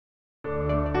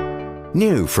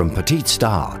New from Petite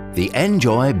Star, the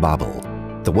NJOY Bubble,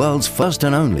 the world's first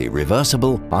and only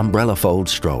reversible umbrella fold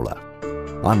stroller.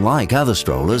 Unlike other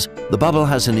strollers, the Bubble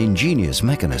has an ingenious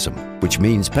mechanism, which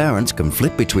means parents can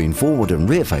flip between forward and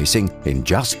rear facing in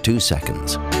just 2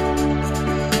 seconds.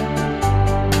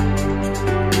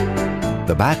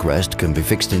 The backrest can be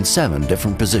fixed in 7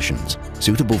 different positions,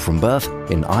 suitable from birth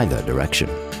in either direction.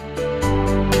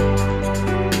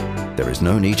 There is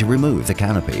no need to remove the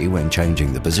canopy when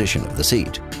changing the position of the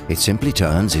seat. It simply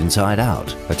turns inside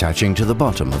out, attaching to the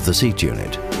bottom of the seat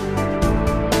unit.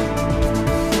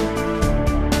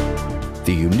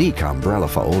 The unique umbrella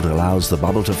fold allows the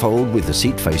Bubble to fold with the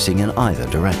seat facing in either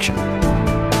direction.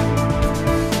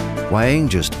 Weighing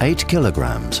just 8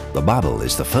 kilograms, the Bubble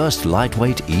is the first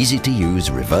lightweight,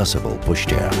 easy-to-use reversible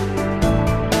pushchair.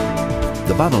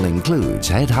 The Bubble includes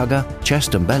head hugger,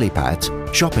 chest and belly pads,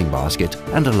 shopping basket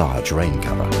and a large rain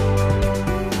cover.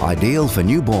 Ideal for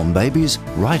newborn babies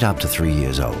right up to 3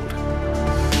 years old.